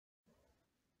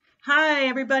Hi,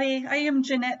 everybody. I am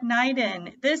Jeanette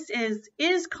Nyden. This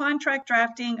is Contract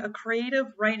Drafting a Creative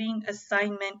Writing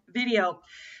Assignment video?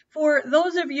 For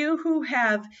those of you who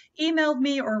have emailed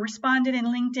me or responded in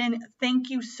LinkedIn, thank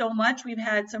you so much. We've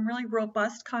had some really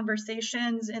robust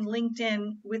conversations in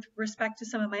LinkedIn with respect to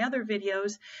some of my other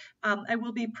videos. I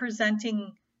will be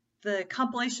presenting the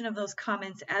compilation of those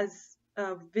comments as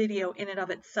a video in and of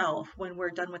itself when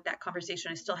we're done with that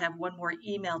conversation. I still have one more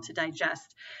email to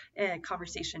digest, a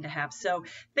conversation to have. So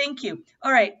thank you.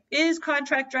 All right. Is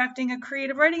contract drafting a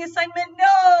creative writing assignment?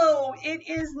 No, it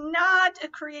is not a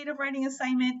creative writing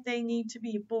assignment. They need to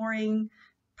be boring,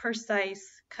 precise,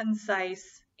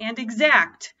 concise, and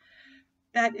exact.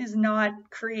 That is not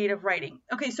creative writing.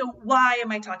 Okay, so why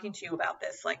am I talking to you about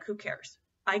this? Like, who cares?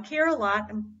 I care a lot.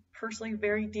 I'm personally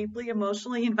very deeply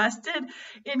emotionally invested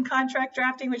in contract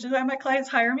drafting, which is why my clients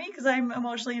hire me, because I'm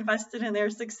emotionally invested in their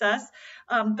success.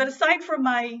 But aside from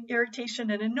my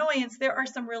irritation and annoyance, there are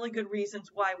some really good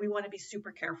reasons why we want to be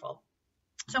super careful.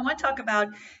 So I want to talk about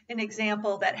an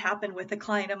example that happened with a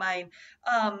client of mine.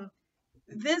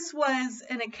 This was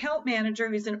an account manager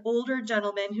who's an older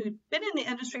gentleman who'd been in the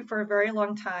industry for a very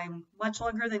long time, much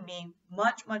longer than me,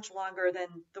 much longer than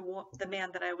the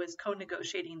man that I was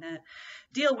co-negotiating the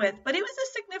deal with. But it was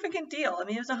a significant deal. I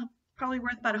mean, it was probably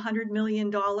worth about $100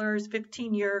 million,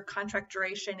 15-year contract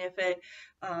duration if it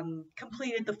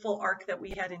completed the full arc that we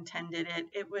had intended it.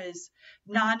 It was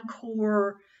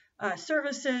non-core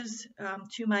services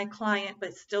to my client,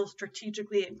 but still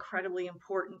strategically incredibly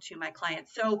important to my client.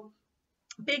 So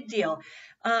big deal.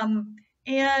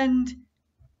 And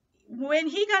when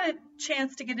he got a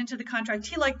chance to get into the contract,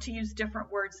 he liked to use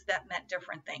different words that meant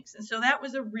different things. And so that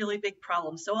was a really big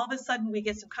problem. So all of a sudden we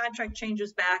get some contract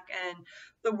changes back and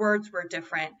the words were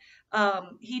different.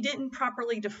 He didn't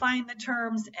properly define the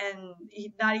terms and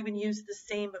he'd not even used the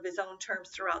same of his own terms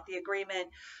throughout the agreement.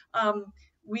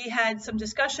 We had some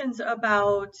discussions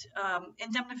about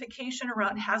indemnification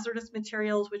around hazardous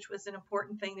materials, which was an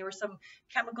important thing. There were some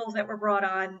chemicals that were brought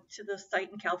on to the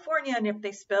site in California, and if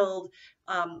they spilled,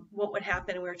 what would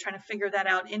happen? And we were trying to figure that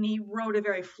out. And he wrote a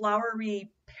very flowery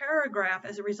paragraph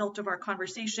as a result of our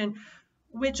conversation,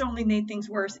 which only made things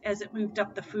worse as it moved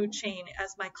up the food chain,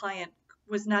 as my client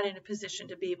was not in a position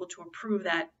to be able to approve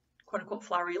that quote unquote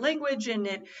flowery language. And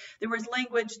there was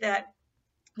language that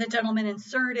the gentleman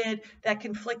inserted that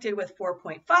conflicted with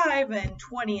 4.5 and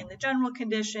 20 in the general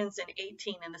conditions and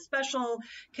 18 in the special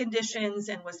conditions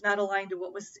and was not aligned to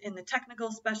what was in the technical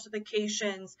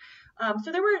specifications.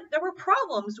 So there were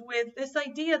problems with this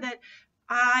idea that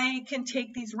I can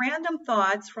take these random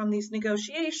thoughts from these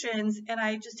negotiations and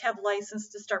I just have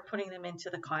license to start putting them into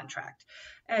the contract.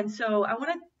 And so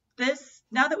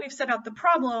now that we've set out the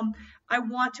problem, I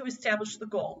want to establish the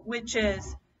goal, which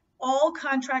is all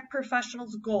contract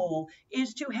professionals' goal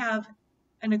is to have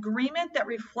an agreement that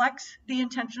reflects the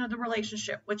intention of the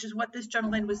relationship, which is what this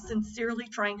gentleman was sincerely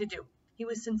trying to do. He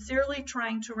was sincerely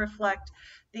trying to reflect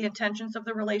the intentions of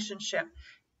the relationship.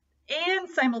 And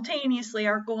simultaneously,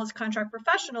 our goal as contract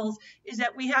professionals is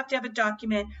that we have to have a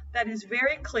document that is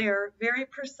very clear, very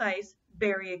precise,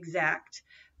 very exact.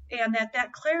 And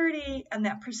that clarity and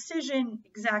that precision,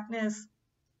 exactness,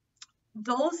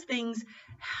 those things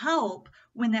help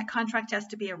when that contract has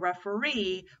to be a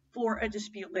referee for a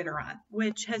dispute later on,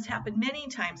 which has happened many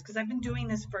times because I've been doing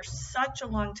this for such a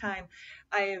long time.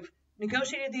 I've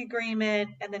negotiated the agreement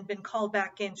and then been called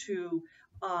back in to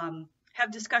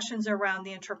have discussions around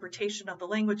the interpretation of the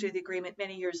language of the agreement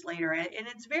many years later. And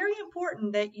it's very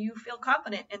important that you feel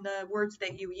confident in the words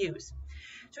that you use.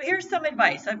 So here's some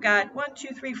advice. I've got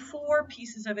 4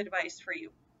 pieces of advice for you.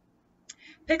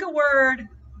 Pick a word,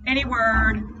 any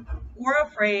word or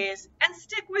a phrase, and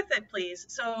stick with it, please.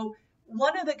 So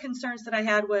one of the concerns that I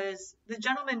had was the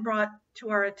gentleman brought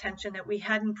to our attention that we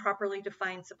hadn't properly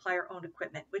defined supplier-owned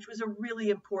equipment, which was a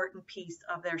really important piece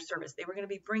of their service. They were going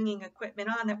to be bringing equipment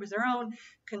on that was their own.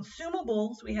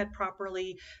 Consumables we had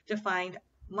properly defined.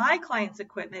 My client's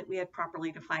equipment we had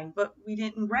properly defined, but we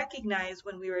didn't recognize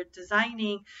when we were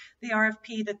designing the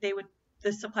RFP that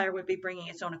the supplier would be bringing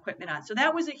its own equipment on. So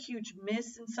that was a huge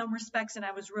miss in some respects, and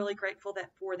I was really grateful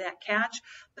for that catch.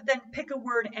 But then pick a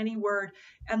word, any word,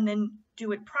 and then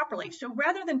do it properly. So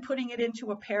rather than putting it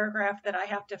into a paragraph that I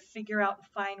have to figure out and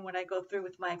find when I go through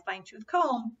with my fine-tooth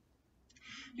comb,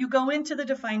 you go into the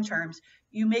defined terms,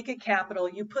 you make it capital,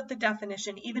 you put the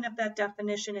definition, even if that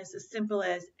definition is as simple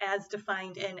as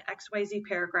defined in XYZ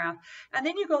paragraph, and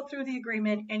then you go through the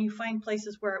agreement and you find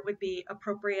places where it would be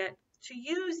appropriate to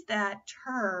use that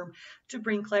term to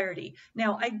bring clarity.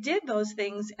 Now, I did those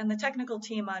things, and the technical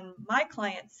team on my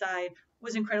client side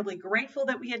was incredibly grateful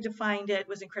that we had defined it,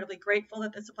 was incredibly grateful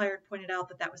that the supplier had pointed out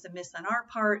that that was a miss on our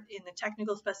part in the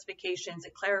technical specifications.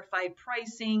 It clarified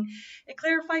pricing. It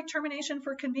clarified termination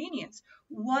for convenience.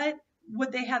 What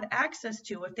would they have access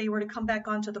to if they were to come back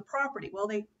onto the property? Well,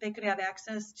 they could have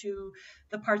access to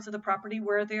the parts of the property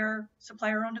where their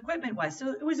supplier-owned equipment was.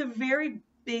 So it was a very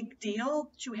big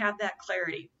deal to have that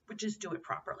clarity, but just do it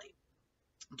properly.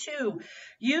 2,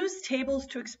 use tables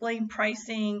to explain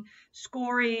pricing,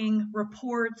 scoring,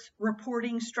 reports,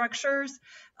 reporting structures.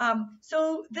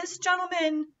 So this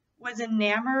gentleman was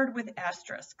enamored with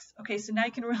asterisks. Okay, so now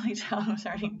you can really tell, I'm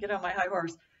starting to get on my high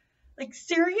horse. Like,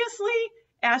 seriously?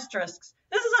 Asterisks.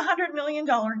 This is a $100 million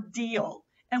deal,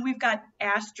 and we've got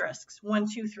asterisks. 1,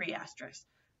 2, 3 asterisks.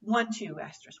 1, 2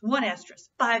 asterisks. 1 asterisk.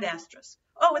 5 asterisks.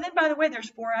 Oh, and then by the way, there's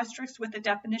 4 asterisks with the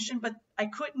definition, but I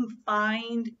couldn't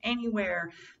find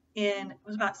anywhere in, it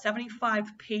was about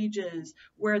 75 pages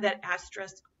where that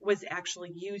asterisk was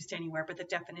actually used anywhere, but the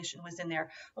definition was in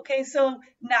there. Okay, so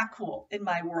not cool in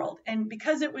my world. And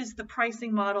because it was the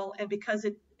pricing model, and because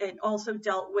it also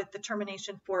dealt with the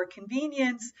termination for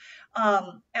convenience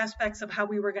aspects of how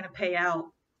we were going to pay out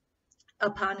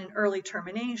upon an early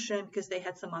termination, because they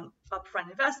had some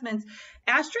upfront investments,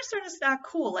 asterisks are just not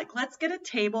cool. Like, let's get a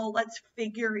table, let's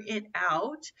figure it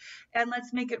out, and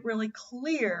let's make it really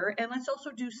clear, and let's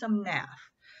also do some math.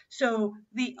 So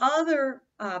the other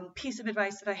piece of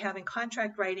advice that I have in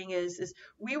contract writing is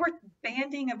we were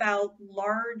banding about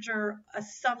larger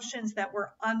assumptions that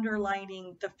were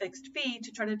underlining the fixed fee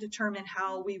to try to determine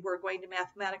how we were going to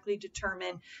mathematically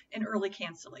determine an early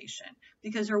cancellation,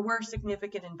 because there were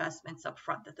significant investments up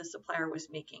front that the supplier was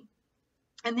making.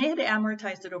 And they had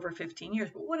amortized it over 15 years.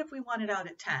 But what if we want it out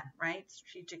at 10, right?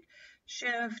 Strategic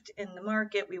shift in the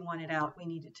market, we want it out. We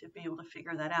needed to be able to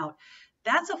figure that out.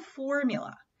 That's a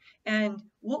formula. And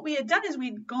what we had done is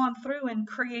we'd gone through and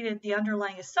created the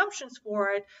underlying assumptions for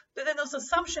it, but then those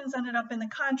assumptions ended up in the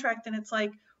contract, and it's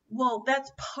like, well,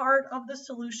 that's part of the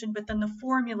solution, but then the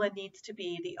formula needs to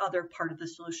be the other part of the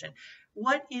solution.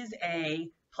 What is A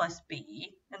plus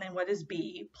B? And then what is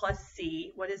B plus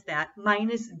C? What is that?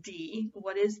 Minus D,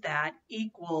 what is that?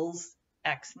 Equals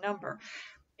X number.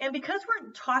 And because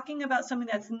we're talking about something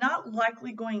that's not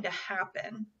likely going to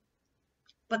happen,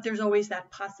 but there's always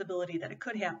that possibility that it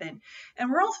could happen.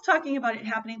 And we're also talking about it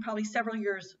happening probably several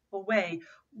years away,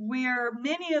 where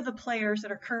many of the players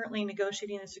that are currently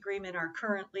negotiating this agreement are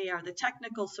the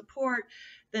technical support,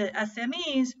 the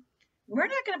SMEs. We're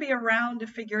not going to be around to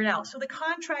figure it out. So the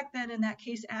contract then in that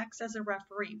case acts as a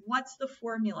referee. What's the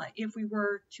formula if we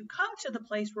were to come to the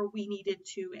place where we needed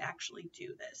to actually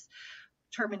do this?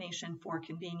 Termination for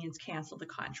convenience, cancel the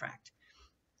contract.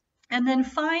 And then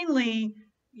finally,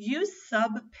 use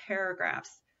sub-paragraphs.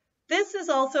 This is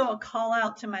also a call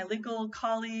out to my legal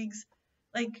colleagues.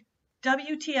 Like,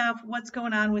 WTF, what's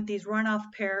going on with these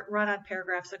run-on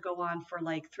paragraphs that go on for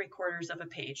like 3/4 of a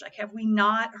page? Like, have we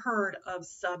not heard of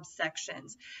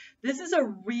subsections? This is a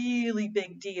really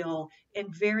big deal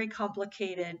in very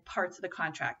complicated parts of the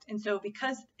contract. And so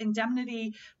because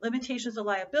indemnity limitations of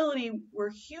liability were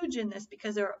huge in this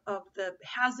because of the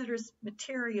hazardous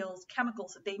materials,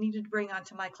 chemicals that they needed to bring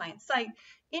onto my client's site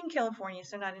in California,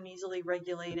 so not an easily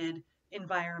regulated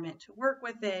environment to work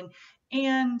within,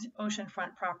 and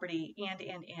oceanfront property,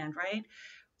 and, right?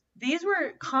 These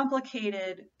were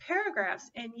complicated paragraphs,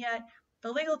 and yet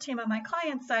the legal team on my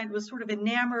client's side was sort of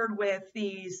enamored with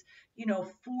these,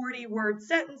 40-word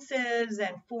sentences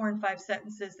and 4 and 5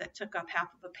 sentences that took up half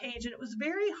of a page. And it was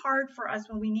very hard for us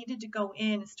when we needed to go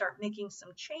in and start making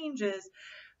some changes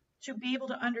to be able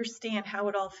to understand how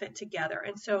it all fit together.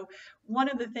 And so one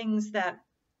of the things that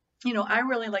I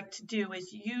really like to do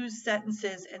is use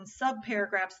sentences and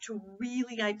subparagraphs to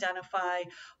really identify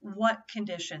what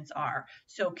conditions are.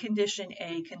 So condition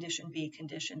A, condition B,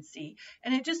 condition C.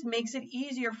 And it just makes it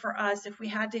easier for us. If we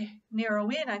had to narrow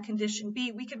in on condition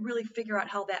B, we could really figure out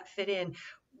how that fit in.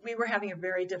 We were having a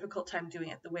very difficult time doing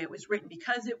it the way it was written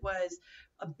because it was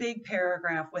a big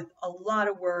paragraph with a lot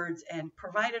of words, and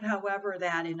provided, however,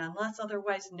 that, and unless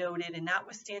otherwise noted, and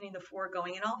notwithstanding the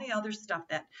foregoing and all the other stuff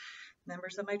that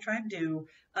members of my tribe do,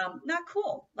 not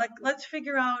cool. Like, let's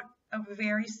figure out a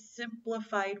very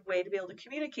simplified way to be able to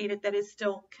communicate it that is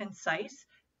still concise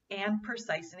and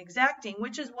precise and exacting,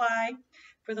 which is why,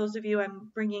 for those of you,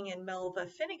 I'm bringing in Melva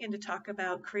Finnegan to talk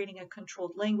about creating a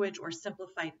controlled language or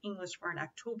simplified English for an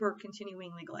October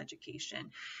continuing legal education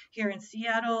here in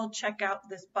Seattle. Check out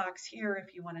this box here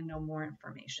if you want to know more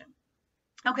information.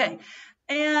 Okay,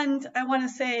 and I want to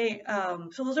say,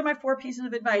 so those are my 4 pieces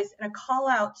of advice, and a call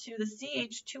out to the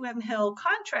CH2M Hill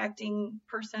contracting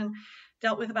person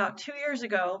dealt with about 2 years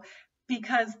ago,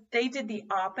 because they did the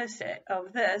opposite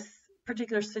of this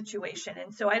particular situation.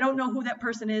 And so I don't know who that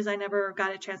person is. I never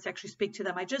got a chance to actually speak to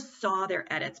them. I just saw their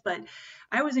edits, but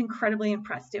I was incredibly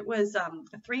impressed. It was a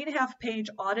 3.5-page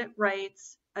audit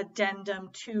rights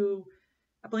addendum to,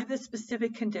 I believe, the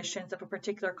specific conditions of a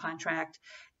particular contract.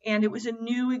 And it was a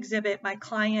new exhibit. My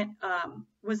client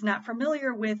was not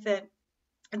familiar with it.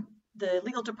 The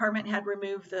legal department had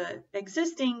removed the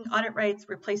existing audit rights,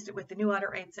 replaced it with the new audit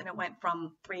rights, and it went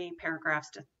from 3 paragraphs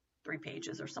to 3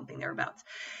 pages or something thereabouts.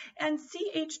 And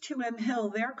CH2M Hill,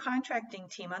 their contracting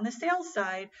team on the sales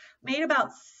side, made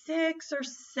about 6 or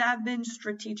 7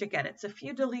 strategic edits, a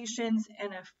few deletions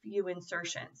and a few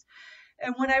insertions.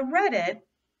 And when I read it,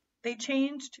 they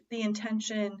changed the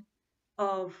intention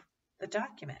of the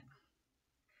document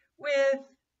with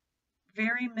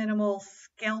very minimal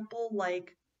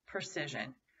scalpel-like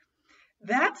precision.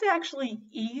 That's actually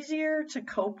easier to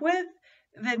cope with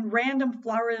than random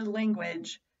flowery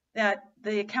language that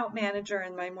the account manager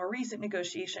in my more recent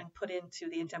negotiation put into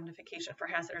the indemnification for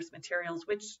hazardous materials,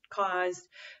 which caused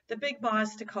the big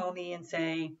boss to call me and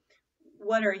say,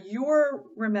 what are your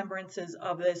remembrances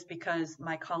of this? Because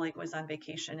my colleague was on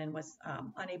vacation and was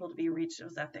unable to be reached. It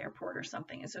was at the airport or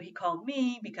something. And so he called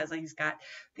me because he's got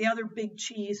the other big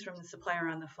cheese from the supplier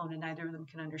on the phone, and neither of them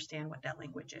can understand what that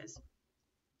language is.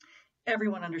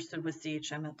 Everyone understood what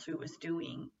CHML2 was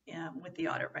doing with the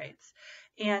audit rights.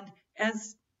 And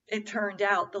as it turned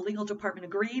out, the legal department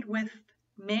agreed with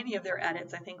many of their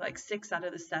edits. I think like 6 out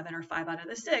of the 7 or 5 out of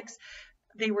the 6.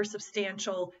 They were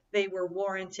substantial, they were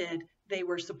warranted, they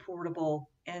were supportable,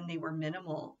 and they were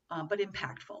minimal, but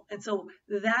impactful. And so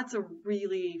that's a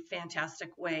really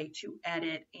fantastic way to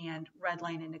edit and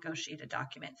redline and negotiate a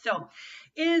document. So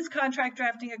is contract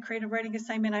drafting a creative writing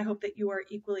assignment? I hope that you are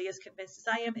equally as convinced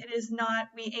as I am. It is not.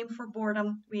 We aim for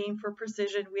boredom. We aim for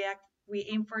precision. We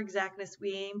aim for exactness.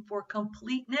 We aim for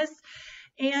completeness.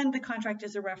 And the contract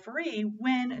is a referee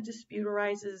when a dispute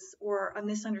arises or a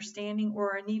misunderstanding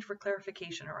or a need for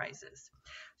clarification arises.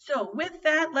 So with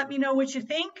that, let me know what you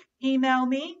think. Email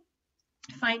me.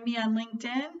 Find me on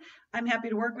LinkedIn. I'm happy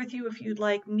to work with you if you'd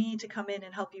like me to come in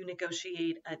and help you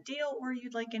negotiate a deal or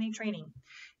you'd like any training.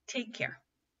 Take care.